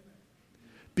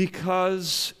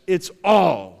 Because it's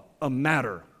all a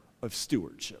matter of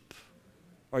stewardship.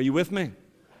 Are you with me?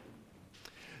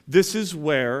 This is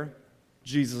where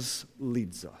Jesus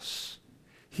leads us.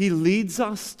 He leads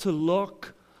us to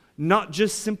look not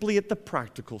just simply at the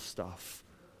practical stuff,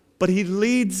 but he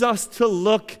leads us to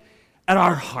look at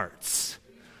our hearts,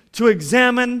 to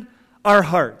examine our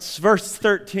hearts. Verse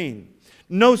 13,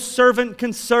 no servant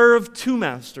can serve two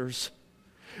masters,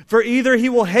 for either he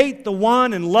will hate the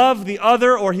one and love the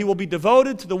other, or he will be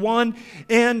devoted to the one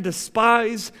and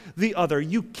despise the other.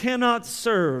 You cannot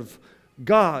serve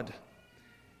God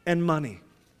and money.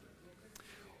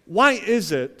 Why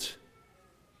is it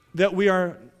that we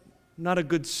are not a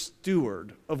good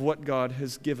steward of what God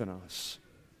has given us?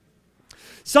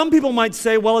 Some people might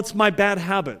say, well, it's my bad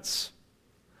habits.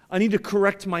 I need to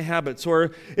correct my habits,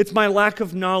 or it's my lack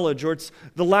of knowledge, or it's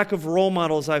the lack of role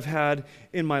models I've had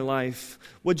in my life.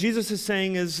 What Jesus is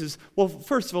saying is, well,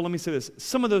 first of all, let me say this.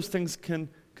 Some of those things can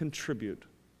contribute.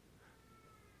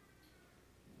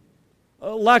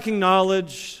 Lacking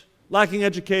knowledge, lacking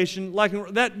education,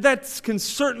 that can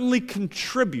certainly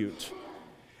contribute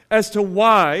as to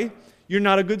why you're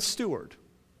not a good steward.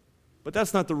 But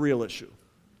that's not the real issue.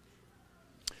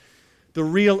 The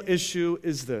real issue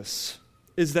is this,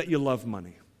 is that you love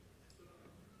money.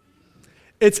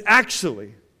 It's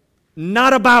actually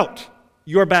not about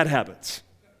your bad habits.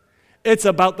 It's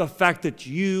about the fact that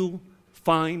you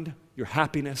find your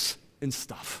happiness in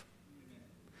stuff.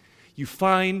 You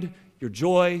find your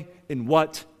joy in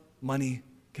what money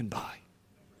can buy.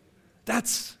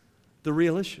 That's the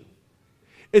real issue.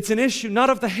 It's an issue not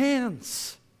of the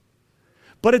hands,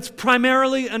 but it's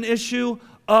primarily an issue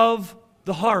of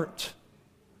the heart.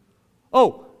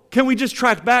 Oh, can we just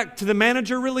track back to the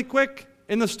manager really quick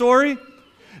in the story?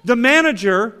 The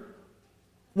manager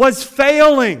was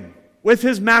failing with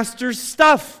his master's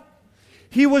stuff.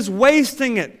 He was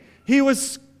wasting it. He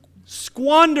was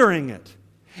squandering it.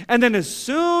 And then as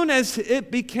soon as it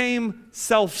became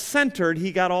self-centered,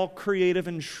 he got all creative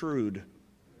and shrewd.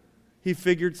 He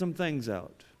figured some things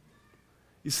out.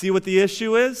 You see what the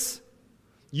issue is?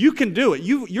 You can do it.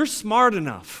 You're smart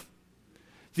enough.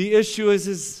 The issue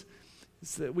is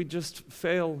that we just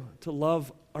fail to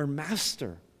love our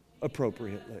master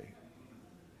appropriately.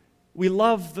 We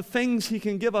love the things he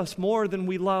can give us more than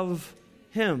we love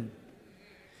him.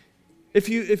 If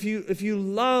you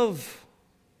love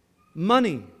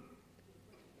money,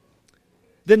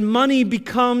 then money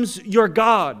becomes your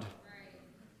God.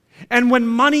 And when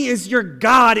money is your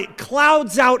God, it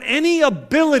clouds out any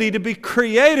ability to be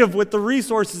creative with the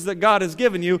resources that God has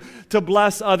given you to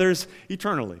bless others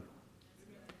eternally.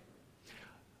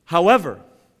 However,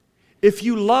 if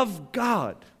you love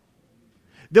God,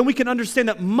 then we can understand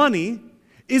that money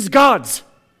is God's.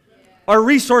 Our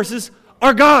resources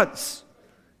are God's.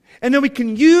 And then we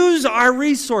can use our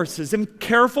resources in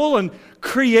careful and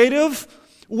creative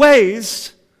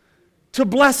ways to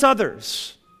bless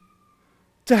others,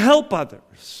 to help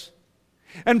others,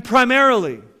 and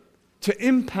primarily to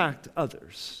impact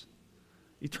others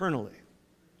eternally.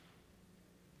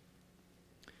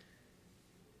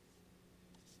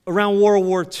 Around World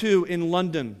War II in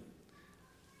London,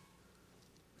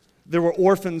 there were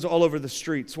orphans all over the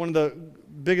streets. One of the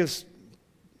biggest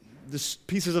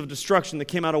pieces of destruction that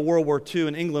came out of World War II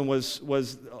in England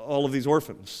was all of these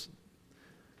orphans.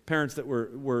 Parents that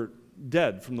were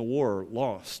dead from the war,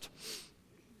 lost.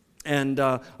 And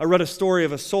I read a story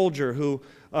of a soldier who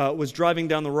was driving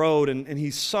down the road and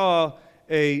he saw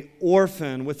an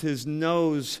orphan with his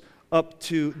nose up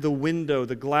to the window,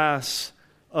 the glass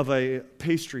of a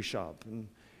pastry shop.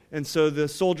 And so the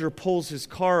soldier pulls his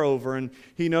car over and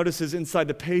he notices inside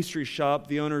the pastry shop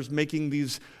the owner's making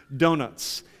these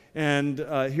donuts. And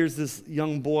here's this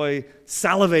young boy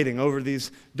salivating over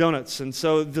these donuts. And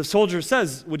so the soldier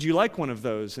says, "Would you like one of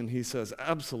those?" And he says,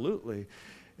 "Absolutely."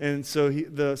 And so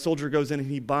the soldier goes in and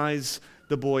he buys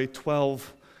the boy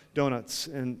 12 donuts.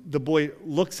 And the boy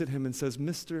looks at him and says,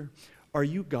 "Mister, are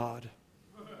you God?"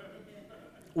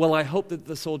 Well, I hope that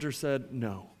the soldier said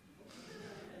no.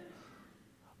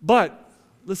 But,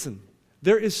 listen,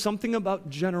 there is something about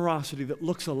generosity that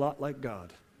looks a lot like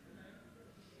God.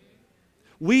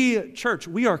 We, church,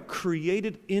 we are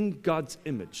created in God's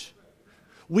image.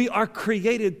 We are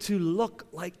created to look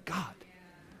like God.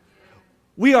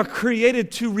 We are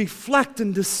created to reflect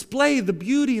and display the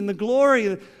beauty and the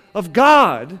glory of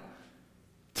God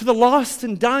to the lost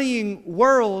and dying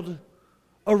world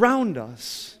around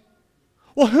us.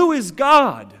 Well, who is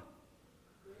God?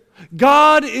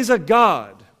 God is a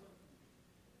God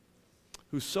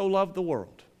who so loved the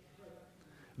world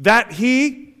that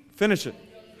he, finish it.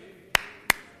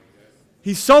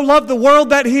 He so loved the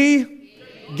world that he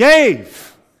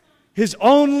gave his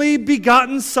only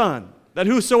begotten Son, that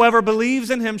whosoever believes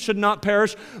in him should not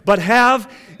perish, but have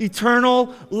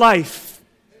eternal life.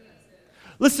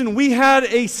 Listen, we had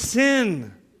a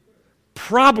sin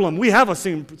problem. We have a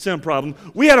sin problem.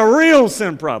 We had a real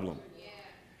sin problem.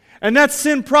 And that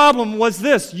sin problem was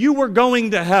this: you were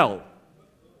going to hell.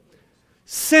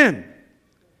 Sin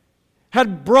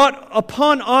had brought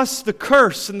upon us the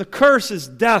curse, and the curse is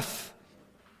death.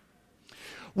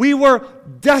 We were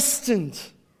destined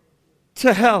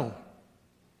to hell.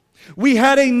 We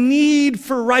had a need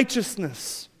for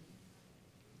righteousness.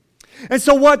 And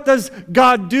so what does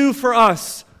God do for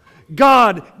us?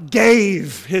 God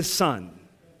gave his Son.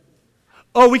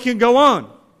 Oh, we can go on.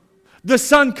 The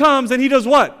Son comes and he does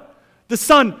what? The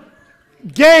Son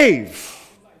gave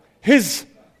his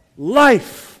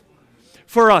life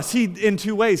for us. He, in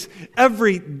two ways,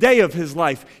 every day of his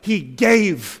life, he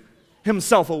gave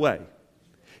himself away.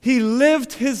 He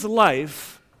lived his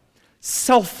life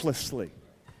selflessly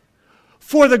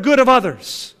for the good of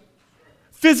others.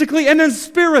 Physically and then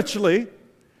spiritually,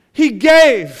 he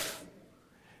gave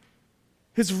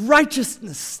his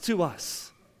righteousness to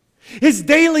us. His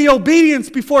daily obedience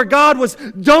before God was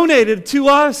donated to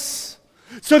us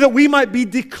so that we might be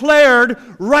declared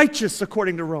righteous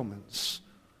according to Romans.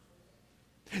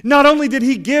 Not only did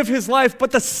he give his life, but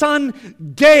the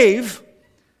Son gave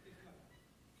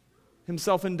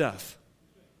himself in death.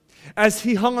 As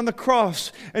he hung on the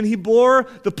cross and he bore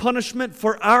the punishment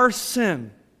for our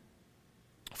sin,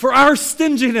 for our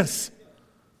stinginess,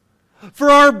 for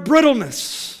our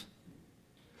brittleness,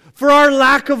 for our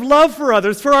lack of love for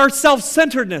others, for our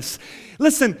self-centeredness.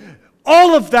 Listen,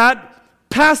 all of that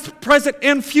past, present,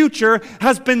 and future,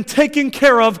 has been taken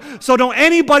care of. So don't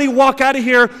anybody walk out of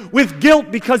here with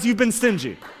guilt because you've been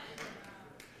stingy.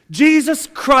 Jesus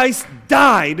Christ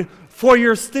died for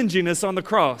your stinginess on the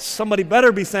cross. Somebody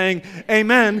better be saying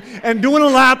amen and doing a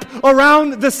lap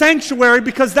around the sanctuary,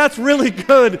 because that's really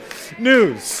good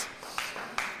news.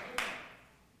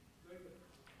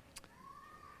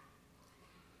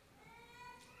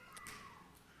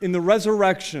 In the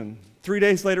resurrection, 3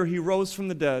 days later, he rose from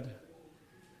the dead,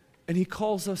 and he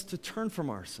calls us to turn from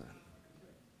our sin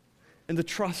and to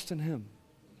trust in him.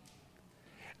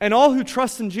 And all who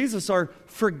trust in Jesus are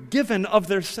forgiven of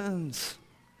their sins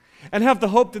and have the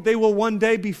hope that they will one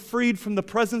day be freed from the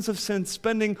presence of sin,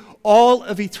 spending all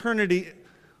of eternity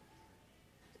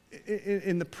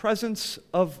in the presence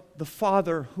of the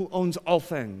Father who owns all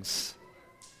things.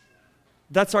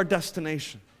 That's our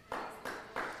destination.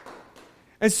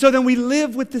 And so then we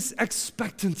live with this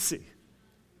expectancy.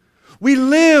 We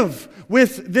live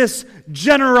with this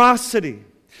generosity.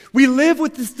 We live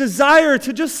with this desire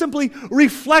to just simply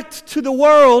reflect to the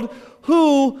world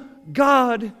who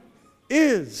God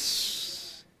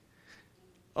is.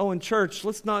 Oh, in church,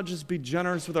 let's not just be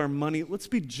generous with our money. Let's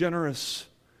be generous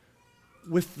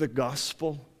with the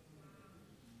gospel.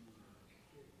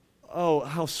 Oh,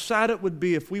 how sad it would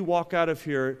be if we walk out of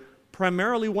here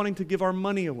primarily wanting to give our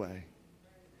money away,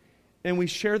 and we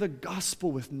share the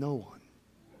gospel with no one.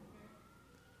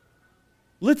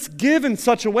 Let's give in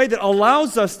such a way that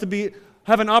allows us to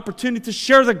have an opportunity to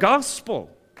share the gospel.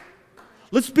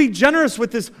 Let's be generous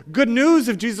with this good news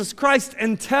of Jesus Christ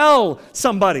and tell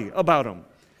somebody about him.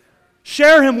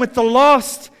 Share him with the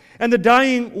lost and the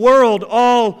dying world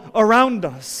all around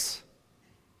us.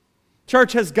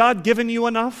 Church, has God given you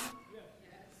enough?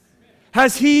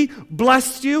 Has he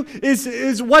blessed you?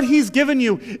 Is what he's given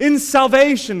you in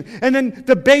salvation and then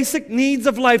the basic needs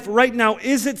of life right now,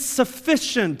 is it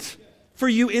sufficient for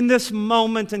you in this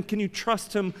moment? And can you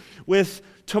trust him with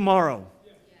tomorrow?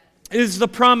 Is the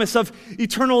promise of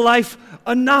eternal life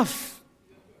enough?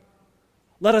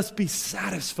 Let us be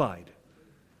satisfied.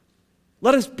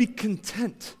 Let us be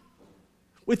content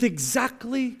with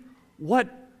exactly what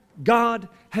God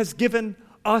has given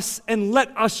us, and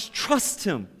let us trust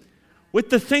him with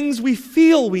the things we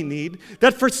feel we need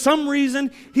that for some reason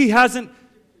he hasn't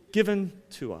given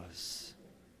to us.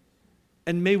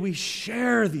 And may we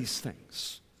share these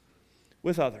things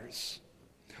with others.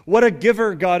 What a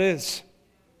giver God is.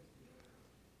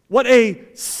 What a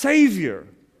Savior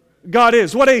God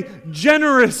is. What a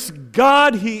generous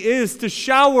God he is to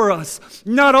shower us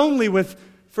not only with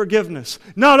forgiveness,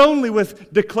 not only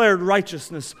with declared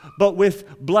righteousness, but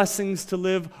with blessings to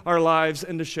live our lives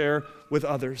and to share with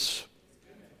others.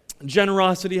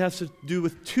 Generosity has to do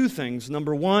with two things.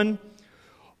 Number one,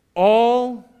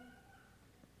 all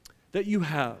that you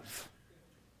have,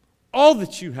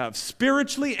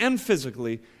 spiritually and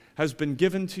physically, has been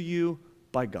given to you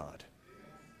by God.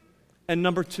 And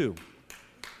number two,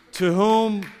 to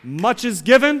whom much is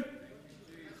given,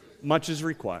 much is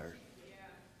required.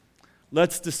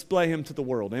 Let's display him to the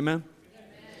world. Amen?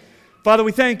 Father,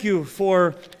 we thank you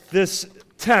for this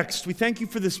text. We thank you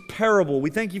for this parable.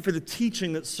 We thank you for the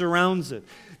teaching that surrounds it,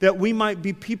 that we might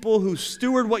be people who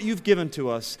steward what you've given to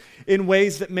us in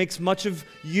ways that makes much of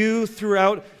you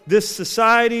throughout this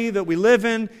society that we live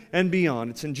in and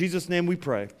beyond. It's in Jesus' name we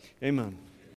pray. Amen.